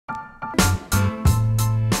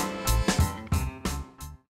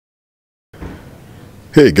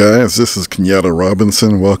Hey guys, this is Kenyatta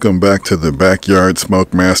Robinson. Welcome back to the Backyard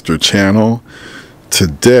SmokeMaster channel.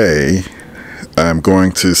 Today, I'm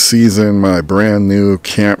going to season my brand new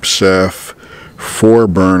Camp Chef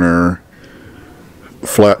 4-burner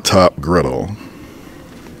flat top griddle.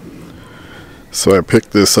 So I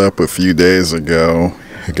picked this up a few days ago.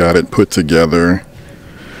 I got it put together.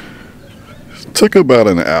 It took about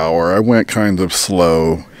an hour. I went kind of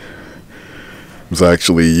slow. I was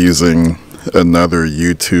actually using another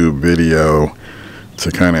YouTube video to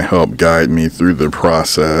kind of help guide me through the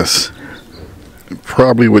process. It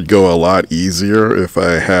probably would go a lot easier if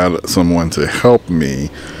I had someone to help me,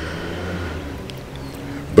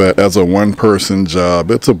 but as a one-person job,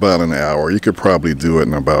 it's about an hour. You could probably do it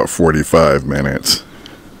in about 45 minutes.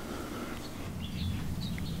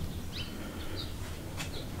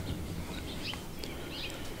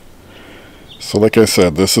 So like I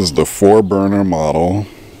said, this is the 4-burner model.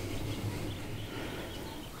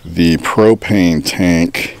 The propane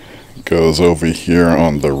tank goes over here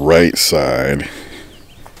on the right side,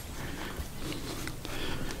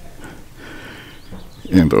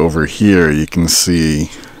 and over here you can see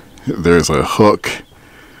there's a hook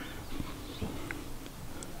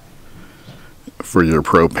for your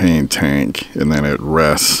propane tank, and then it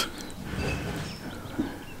rests,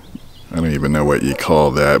 I don't even know what you call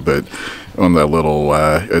that, but on that little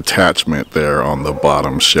attachment there on the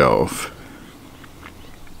bottom shelf.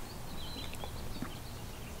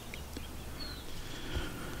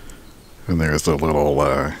 And there's the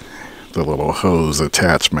little hose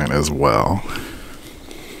attachment as well.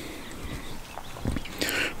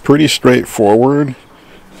 Pretty straightforward.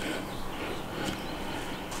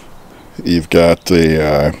 You've got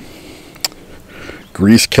a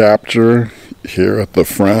grease capture here at the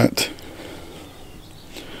front.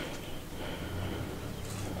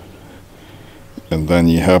 And then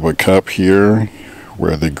you have a cup here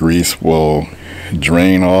where the grease will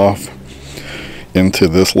drain off into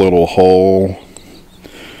this little hole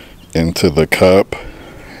into the cup.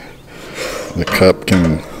 The cup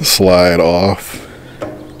can slide off.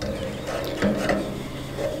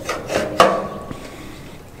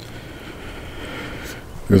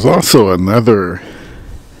 There's also another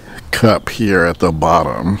cup here at the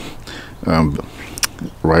bottom,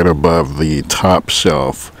 right above the top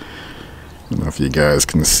shelf. I don't know if you guys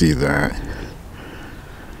can see that.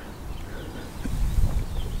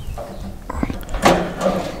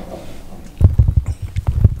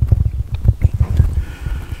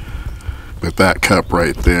 But that cup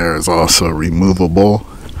right there is also removable,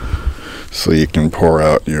 so you can pour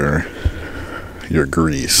out your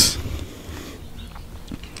grease.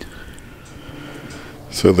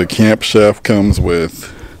 So the Camp Chef comes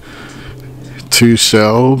with 2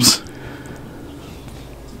 shelves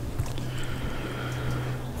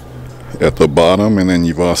at the bottom, and then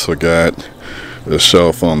you've also got a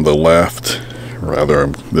shelf on the left, rather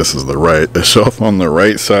this is the right, a shelf on the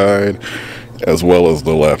right side as well as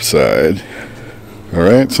the left side.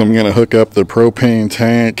 Alright, so I'm going to hook up the propane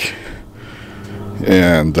tank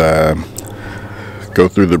and go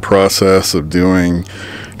through the process of doing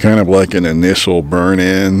kind of like an initial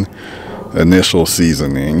burn-in, initial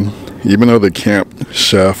seasoning. Even though the Camp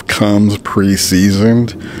Chef comes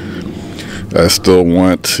pre-seasoned, I still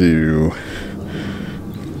want to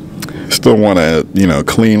you know,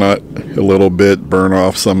 clean up a little bit, burn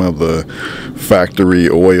off some of the factory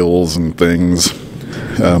oils and things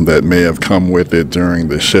that may have come with it during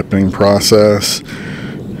the shipping process,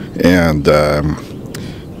 and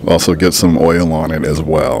also get some oil on it as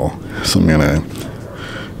well. So I'm gonna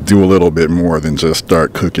do a little bit more than just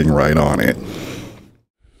start cooking right on it.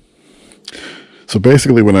 So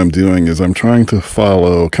basically what I'm doing is I'm trying to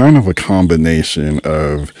follow kind of a combination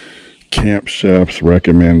of Camp Chef's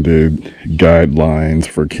recommended guidelines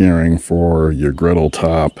for caring for your griddle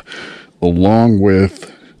top, along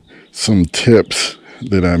with some tips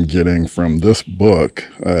that I'm getting from this book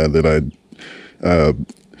that I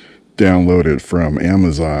downloaded from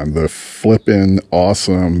Amazon, the Flippin'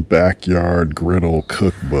 Awesome Backyard Griddle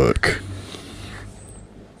Cookbook.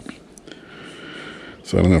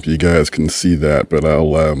 So I don't know if you guys can see that, but I'll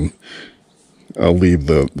leave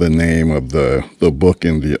the name of the book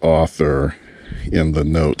and the author in the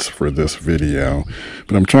notes for this video.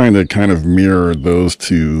 But I'm trying to kind of mirror those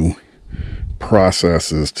two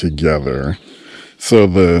processes together. So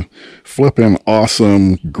the Flippin'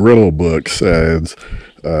 Awesome Griddle book says,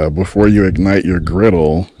 before you ignite your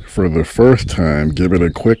griddle for the first time, give it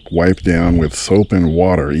a quick wipe down with soap and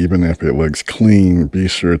water. Even if it looks clean, be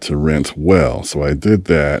sure to rinse well. So I did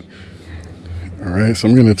that. All right, so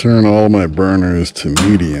I'm going to turn all my burners to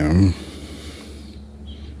medium.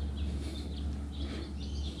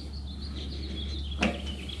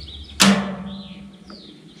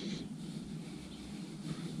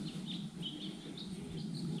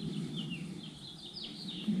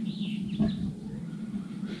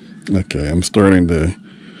 Okay, I'm starting to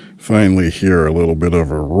finally hear a little bit of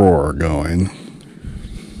a roar going.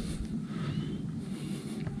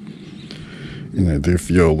 And I do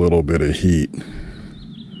feel a little bit of heat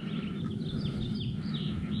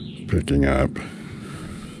picking up.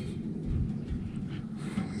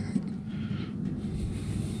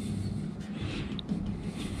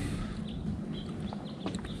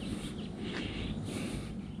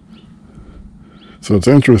 So it's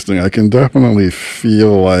interesting. I can definitely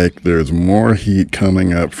feel like there's more heat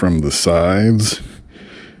coming up from the sides.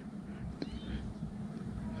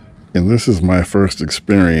 And this is my first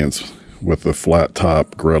experience with the flat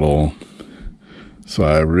top griddle. So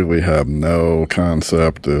I really have no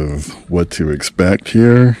concept of what to expect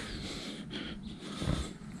here.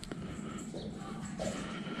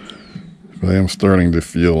 But I am starting to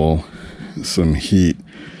feel some heat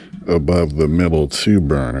above the middle two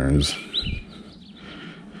burners.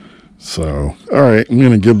 So, all right, I'm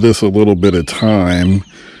going to give this a little bit of time,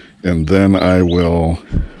 and then I will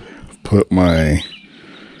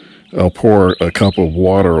I'll pour a cup of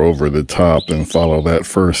water over the top and follow that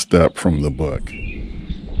first step from the book.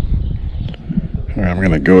 All right, I'm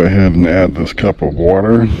going to go ahead and add this cup of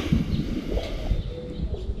water.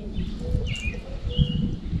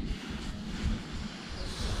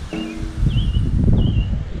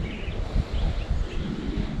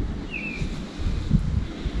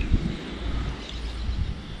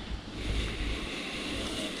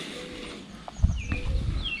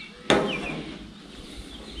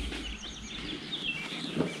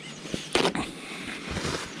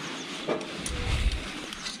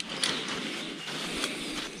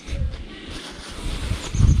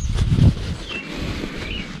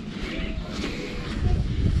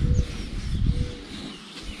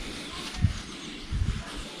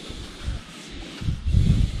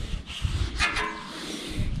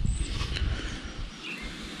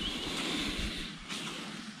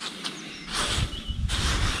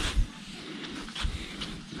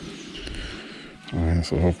 Alright,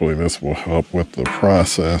 so hopefully this will help with the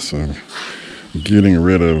process of getting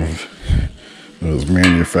rid of those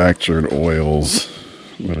manufactured oils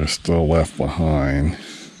that are still left behind.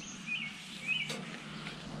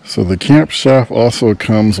 So the Camp Chef also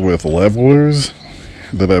comes with levelers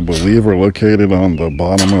that I believe are located on the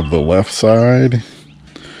bottom of the left side.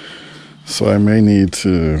 So I may need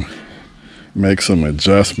to make some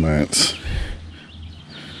adjustments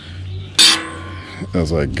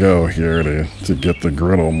as I go here to get the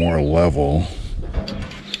griddle more level.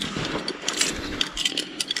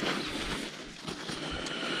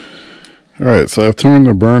 Alright, so I've turned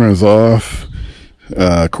the burners off.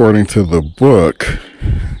 According to the book,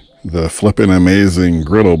 the Flippin' Amazing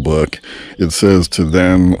Griddle book, it says to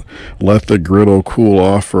then let the griddle cool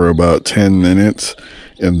off for about 10 minutes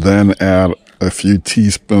and then add a few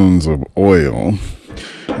teaspoons of oil.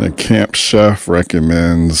 The Camp Chef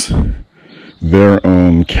recommends their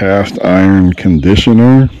own cast iron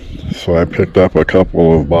conditioner, so I picked up a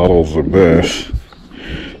couple of bottles of this.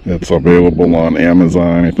 It's available on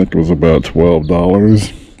Amazon. I think it was about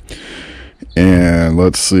 $12. And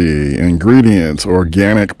let's see, ingredients: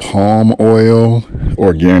 organic palm oil,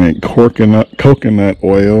 organic coconut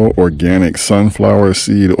oil, organic sunflower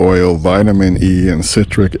seed oil, vitamin E, and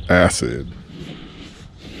citric acid.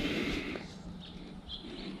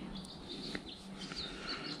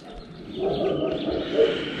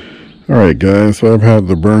 Alright guys, so I've had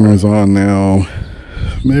the burners on now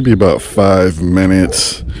maybe about 5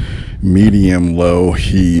 minutes, medium-low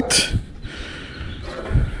heat.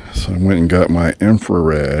 So I went and got my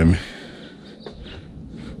infrared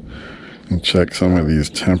and checked some of these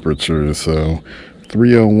temperatures. So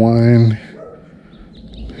 301,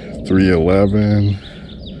 311,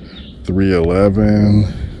 311,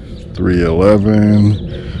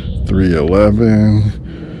 311,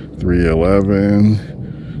 311, 311,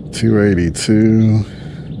 282,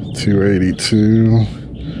 282,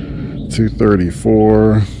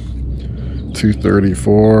 234,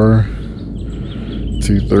 234,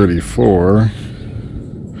 234,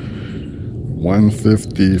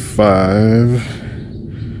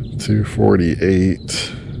 155,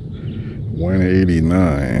 248,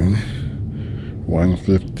 189,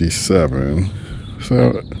 157. So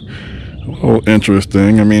a little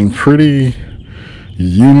interesting. I mean, pretty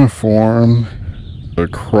uniform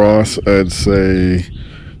across, I'd say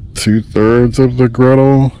 2/3 of the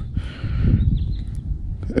griddle,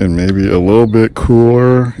 and maybe a little bit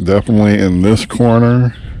cooler definitely in this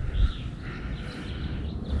corner.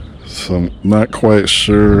 So I'm not quite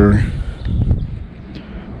sure.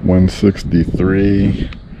 163,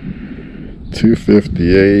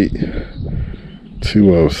 258,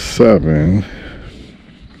 207,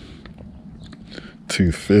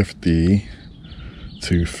 250,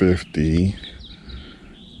 250,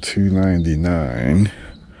 299.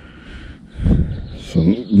 So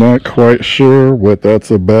not quite sure what that's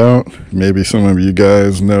about. Maybe some of you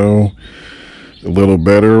guys know a little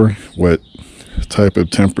better what type of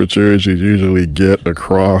temperatures you usually get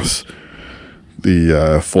across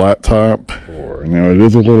the flat top. Now it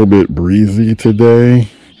is a little bit breezy today.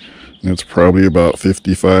 It's probably about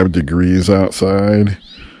 55 degrees outside.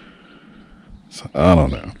 So I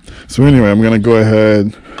don't know. So anyway, I'm gonna go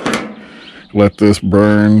ahead, let this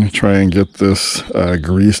burn, try and get this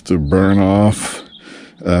grease to burn off.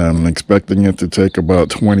 I'm expecting it to take about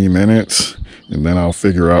 20 minutes, and then I'll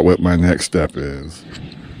figure out what my next step is.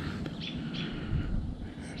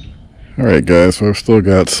 All right, guys, so I've still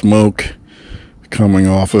got smoke coming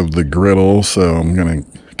off of the griddle, so I'm gonna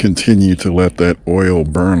continue to let that oil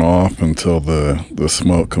burn off until the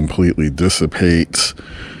smoke completely dissipates.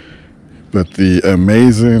 But the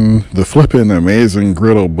flippin' amazing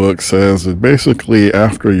griddle book says that basically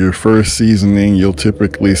after your first seasoning, you'll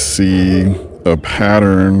typically see a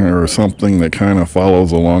pattern or something that kind of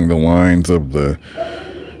follows along the lines of the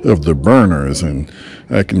burners, and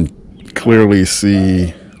I can clearly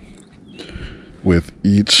see with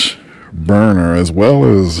each burner, as well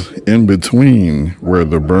as in between where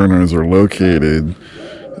the burners are located,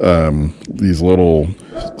 these little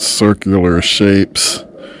circular shapes,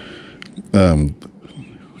 kind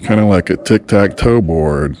of like a tic-tac-toe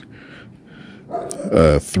board,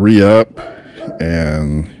 3 up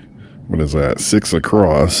and what is that, 6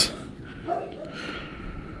 across,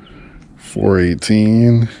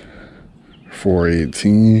 418,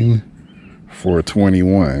 418,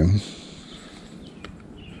 421,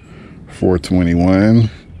 421,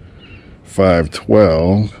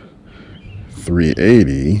 512,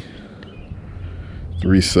 380,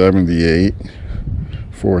 378,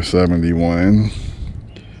 471,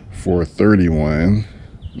 431.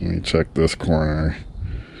 Let me check this corner.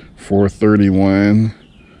 431,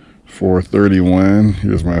 431.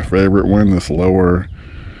 Here's my favorite one, this lower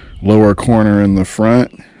corner in the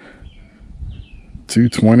front.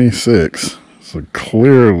 226. So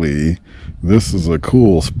clearly this is a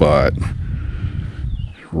cool spot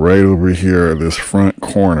right over here, this front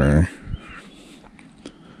corner.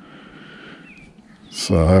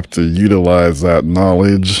 So I have to utilize that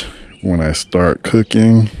knowledge when I start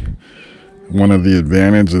cooking. One of the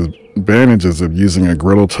advantages of using a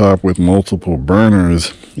griddle top with multiple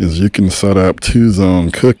burners is you can set up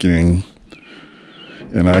 2-zone cooking,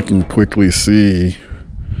 and I can quickly see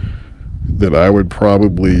that I would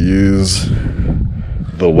probably use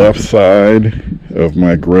the left side of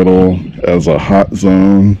my griddle as a hot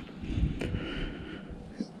zone.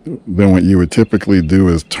 Then what you would typically do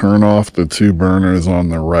is turn off the 2 burners on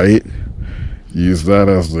the right, use that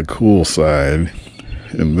as the cool side,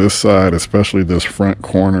 and this side, especially this front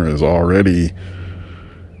corner, is already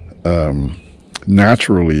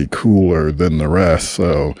naturally cooler than the rest,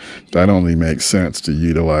 so that only makes sense to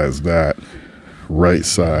utilize that right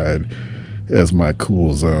side as my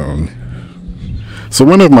cool zone. So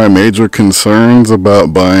one of my major concerns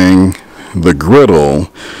about buying the griddle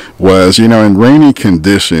was, in rainy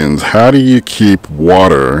conditions, how do you keep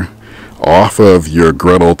water off of your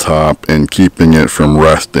griddle top and keeping it from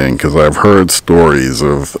rusting? Because I've heard stories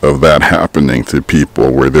of that happening to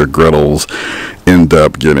people where their griddles end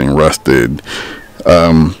up getting rusted.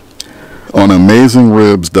 On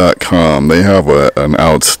AmazingRibs.com, they have an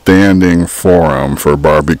outstanding forum for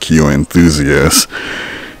barbecue enthusiasts,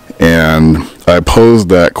 and I posed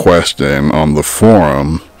that question on the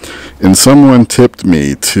forum, and someone tipped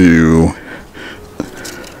me to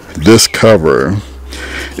this cover.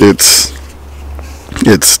 It's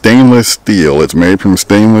stainless steel. It's made from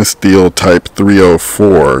stainless steel type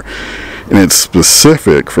 304, and it's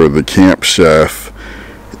specific for the Camp Chef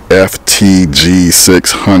FTG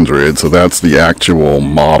 600. So that's the actual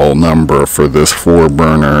model number for this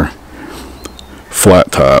 4-burner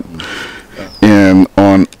flat top. And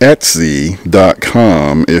on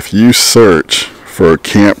Etsy.com, if you search for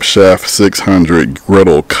Camp Chef 600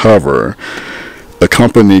 griddle cover, a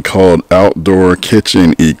company called Outdoor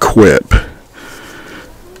Kitchen Equip,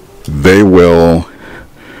 they will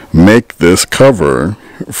make this cover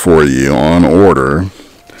for you on order,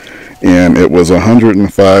 and it was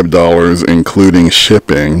 $105 including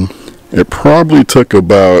shipping. It probably took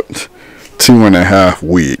about 2.5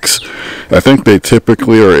 weeks. I think they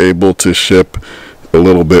typically are able to ship a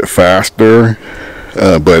little bit faster,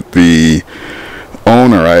 but the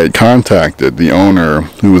owner, I had contacted the owner,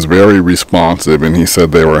 who was very responsive, and he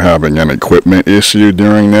said they were having an equipment issue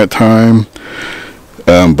during that time.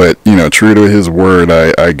 But, you know, true to his word,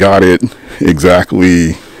 I got it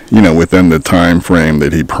exactly, you know, within the time frame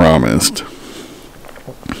that he promised.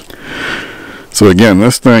 So again,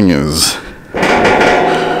 this thing is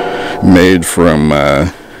made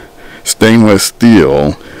from stainless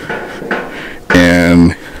steel,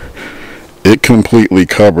 and it completely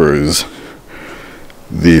covers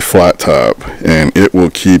the flat top, and it will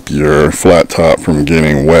keep your flat top from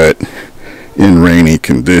getting wet in rainy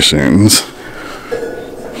conditions.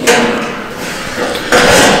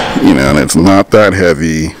 You know, and it's not that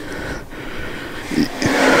heavy,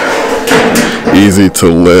 easy to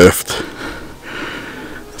lift.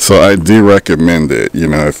 So I do recommend it. You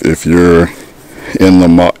know, if you're in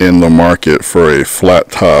the market for a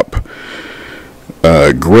flat top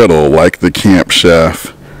griddle like the Camp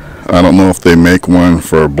Chef. I don't know if they make one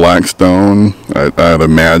for Blackstone. I'd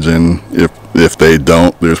imagine if they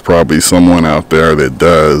don't, there's probably someone out there that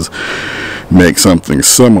does make something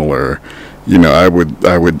similar. You know, I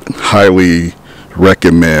would highly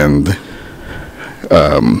recommend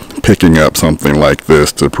picking up something like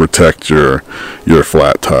this to protect your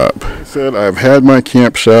flat top. Like I said, I've had my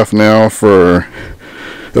Camp Chef now for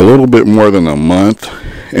a little bit more than a month,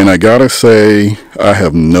 and I gotta say I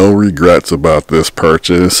have no regrets about this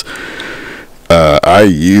purchase. I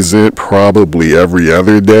use it probably every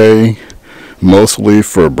other day, mostly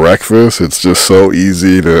for breakfast. It's just so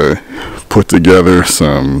easy to put together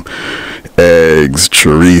some eggs,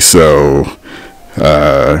 chorizo,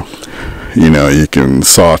 you know, you can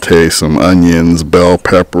saute some onions, bell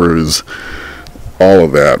peppers, all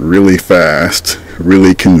of that really fast,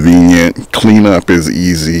 really convenient. Cleanup is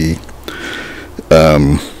easy.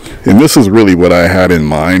 And this is really what I had in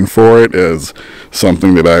mind for it, as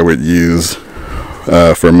something that I would use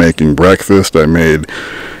for making breakfast. I made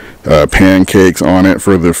pancakes on it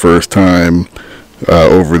for the first time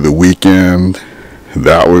over the weekend.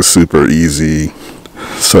 That was super easy.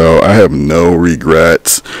 So I have no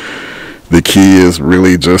regrets. The key is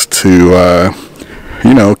really just to,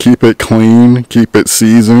 you know, keep it clean, keep it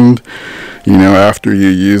seasoned. You know, after you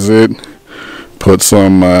use it, put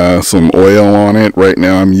some oil on it. Right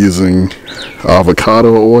now I'm using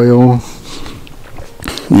avocado oil.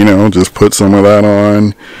 You know, just put some of that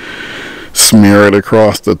on, smear it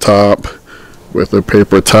across the top with a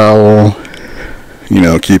paper towel. You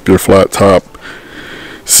know, keep your flat top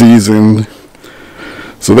seasoned.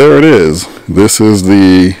 So there it is. This is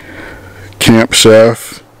the Camp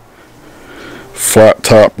Chef flat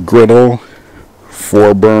top griddle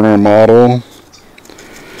 4-burner model.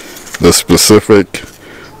 The specific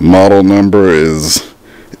model number is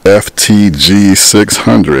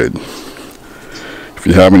FTG600. If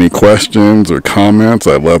you have any questions or comments,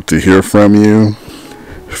 I'd love to hear from you.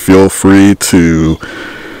 Feel free to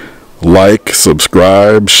like,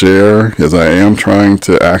 subscribe, share, as I am trying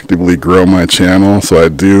to actively grow my channel, so I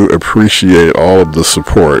do appreciate all of the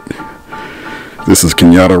support. This is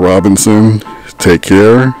Kenyatta Robinson. Take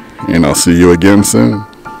care, and I'll see you again soon.